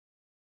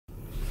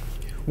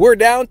We're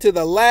down to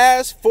the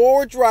last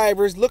 4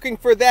 drivers looking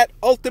for that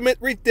ultimate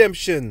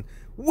redemption.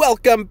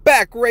 Welcome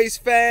back, race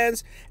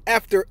fans.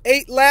 After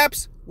 8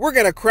 laps, we're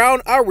going to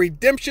crown our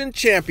redemption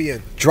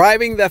champion.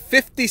 Driving the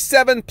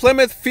 57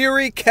 Plymouth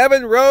Fury,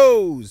 Kevin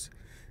Rose.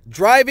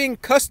 Driving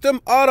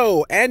Custom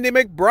Auto, Andy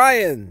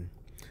McBrien.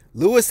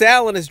 Lewis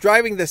Allen is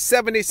driving the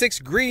 76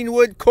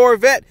 Greenwood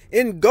Corvette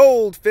in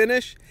gold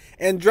finish.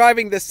 And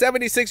driving the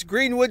 76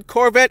 Greenwood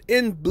Corvette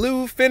in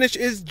blue finish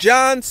is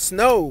John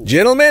Snow.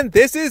 Gentlemen,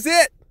 this is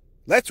it.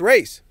 Let's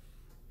race.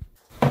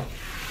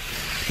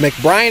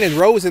 McBrien and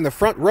Rose in the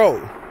front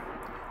row.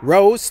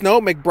 Rose, Snow,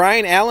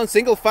 McBrien, Allen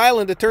single file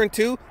into turn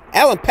 2.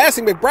 Allen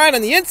passing McBrien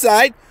on the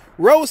inside.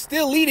 Rose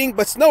still leading,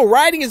 but Snow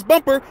riding his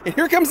bumper. And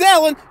here comes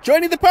Allen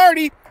joining the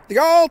party.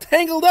 They're all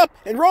tangled up,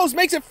 and Rose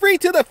makes it free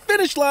to the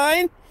finish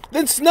line.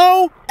 Then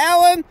Snow,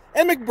 Allen,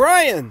 and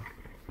McBrien.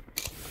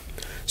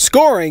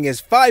 Scoring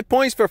is 5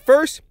 points for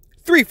first,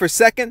 3 for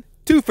second,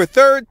 2 for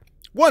third,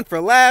 1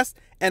 for last,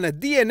 and a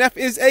DNF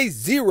is a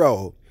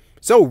 0.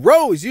 So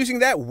Rose using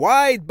that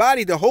wide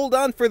body to hold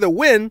on for the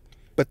win,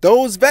 but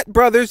those vet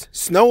brothers,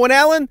 Snow and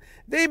Allen,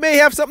 they may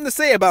have something to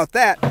say about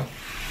that.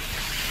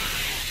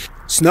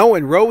 Snow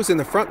and Rose in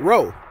the front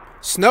row.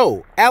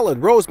 Snow, Allen,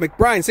 Rose,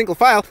 McBrien, single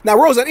file. Now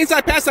Rose on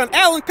inside pass on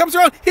Allen, comes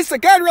around, hits the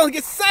guardrail and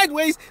gets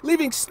sideways,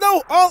 leaving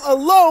Snow all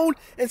alone,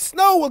 and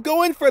Snow will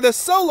go in for the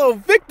solo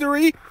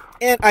victory.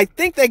 And I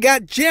think they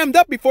got jammed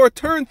up before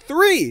turn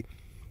 3.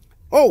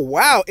 Oh,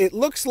 wow. It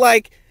looks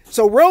like...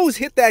 So Rose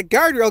hit that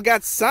guardrail,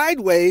 got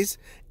sideways,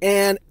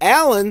 and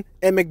Allen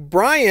and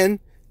McBrien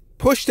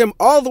pushed him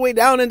all the way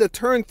down into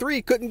turn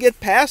 3. Couldn't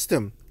get past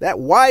him. That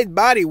wide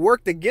body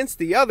worked against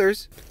the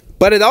others,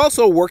 but it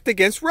also worked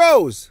against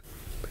Rose.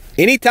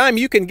 Anytime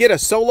you can get a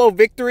solo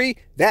victory,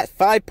 that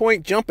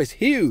 5-point jump is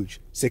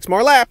huge. 6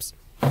 more laps.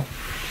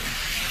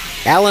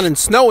 Allen and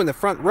Snow in the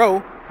front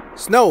row.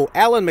 Snow,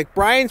 Allen,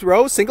 McBrien's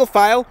Rose, single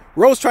file.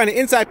 Rose trying to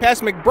inside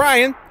pass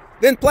McBrien.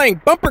 Then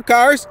playing bumper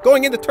cars,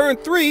 going into turn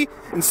 3.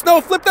 And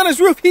Snow flipped on his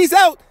roof. He's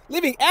out,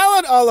 leaving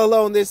Allen all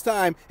alone this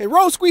time. And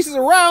Rose squeezes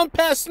around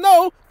past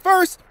Snow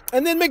first,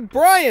 and then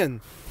McBrien.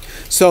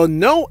 So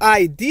no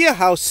idea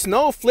how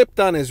Snow flipped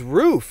on his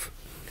roof.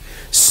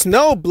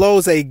 Snow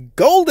blows a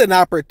golden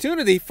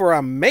opportunity for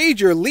a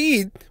major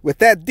lead with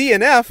that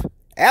DNF.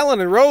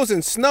 Allen and Rose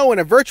and Snow in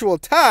a virtual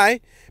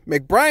tie.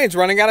 McBrien's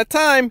running out of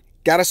time.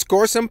 Gotta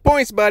score some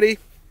points, buddy.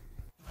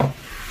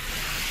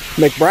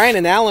 McBrien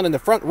and Allen in the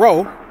front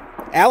row.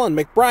 Allen,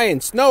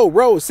 McBrien, Snow,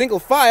 Rose, single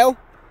file.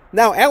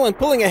 Now Allen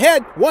pulling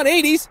ahead,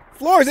 180s,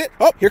 floors it.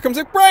 Oh, here comes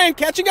McBrien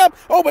catching up.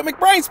 Oh, but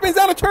McBrien spins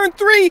out of turn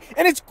 3,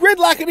 and it's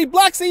gridlock, and he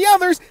blocks the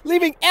others,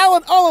 leaving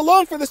Allen all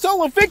alone for the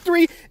solo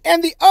victory,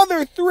 and the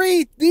other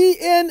 3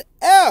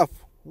 DNF.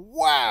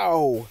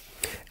 Wow.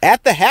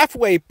 At the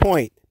halfway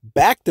point,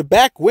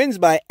 back-to-back wins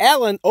by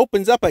Allen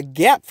opens up a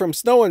gap from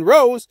Snow and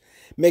Rose.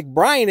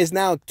 McBrien is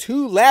now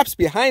 2 laps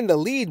behind the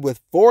lead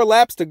with 4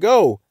 laps to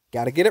go.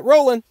 Gotta get it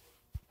rolling.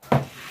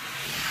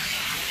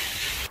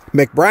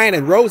 McBrien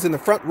and Rose in the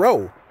front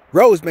row.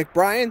 Rose,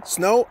 McBrien,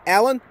 Snow,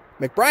 Allen.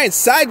 McBrien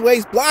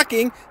sideways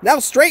blocking, now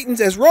straightens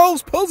as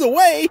Rose pulls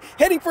away,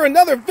 heading for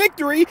another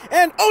victory,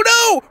 and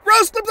oh no!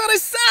 Rose slips on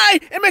his side,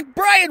 and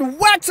McBrien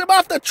whacks him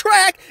off the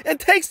track and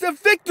takes the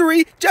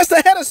victory just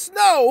ahead of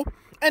Snow.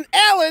 And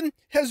Allen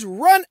has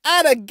run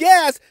out of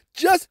gas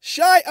just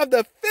shy of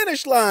the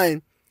finish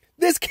line.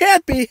 This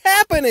can't be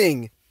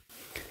happening.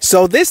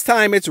 So this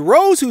time it's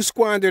Rose who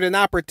squandered an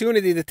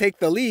opportunity to take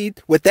the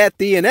lead with that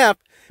DNF.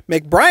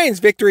 McBrien's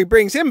victory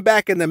brings him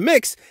back in the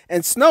mix,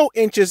 and Snow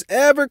inches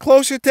ever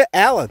closer to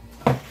Allen.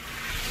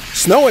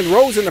 Snow and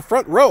Rose in the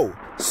front row.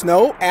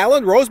 Snow,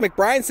 Allen, Rose,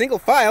 McBrien, single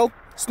file.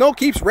 Snow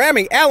keeps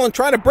ramming Allen,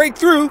 trying to break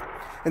through.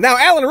 And now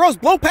Allen and Rose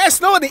blow past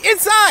Snow on the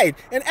inside.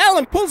 And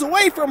Allen pulls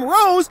away from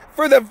Rose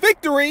for the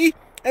victory.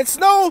 And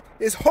Snow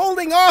is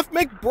holding off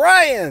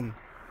McBrien.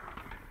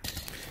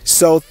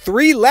 So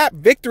 3 lap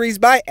victories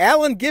by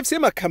Allen gives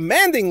him a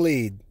commanding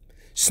lead.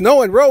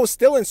 Snow and Rose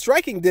still in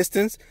striking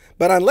distance.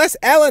 But unless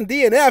Allen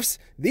DNFs,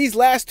 these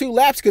last 2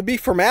 laps could be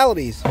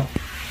formalities.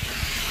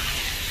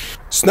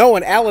 Snow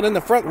and Allen in the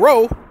front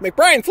row.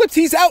 McBrien flips,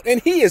 he's out,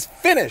 and he is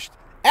finished.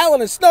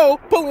 Allen and Snow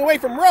pulling away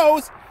from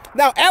Rose.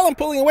 Now Allen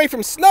pulling away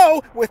from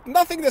Snow with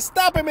nothing to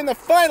stop him in the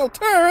final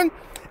turn.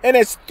 And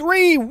it's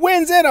 3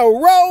 wins in a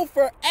row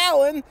for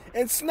Allen.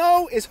 And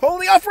Snow is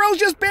holding off Rose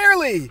just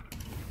barely.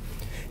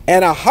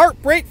 And a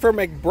heartbreak for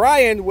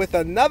McBrien with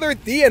another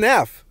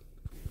DNF.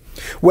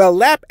 Well,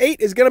 lap 8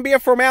 is going to be a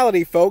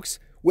formality, folks.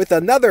 With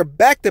another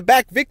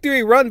back-to-back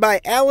victory run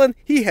by Allen,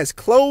 he has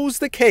closed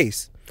the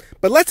case.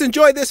 But let's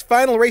enjoy this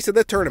final race of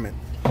the tournament.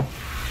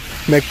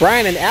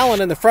 McBrien and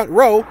Allen in the front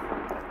row.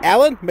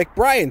 Allen,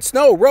 McBrien,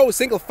 Snow, Rose,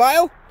 single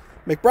file.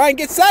 McBrien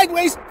gets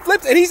sideways,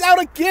 flips, and he's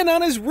out again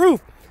on his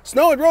roof.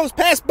 Snow and Rose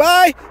pass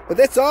by, but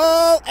that's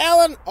all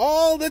Allen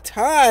all the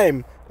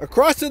time.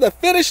 Across to the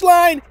finish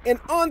line and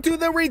onto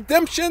the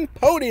redemption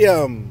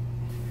podium.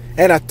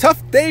 And a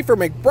tough day for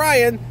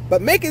McBrien,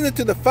 but making it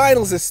to the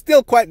finals is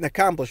still quite an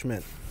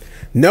accomplishment.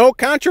 No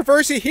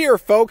controversy here,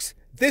 folks.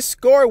 This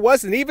score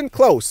wasn't even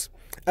close.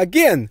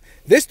 Again,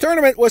 this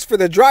tournament was for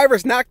the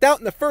drivers knocked out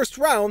in the first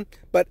round,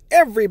 but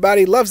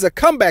everybody loves a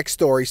comeback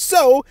story,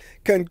 so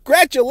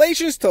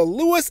congratulations to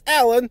Lewis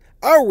Allen,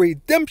 our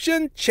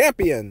redemption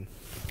champion.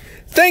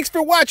 Thanks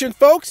for watching,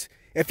 folks.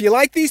 If you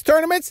like these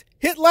tournaments,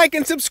 hit like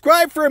and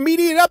subscribe for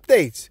immediate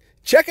updates.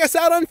 Check us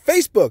out on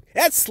Facebook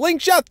at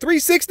Slingshot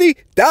 360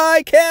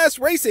 Diecast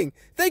Racing.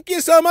 Thank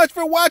you so much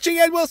for watching,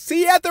 and we'll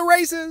see you at the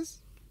races.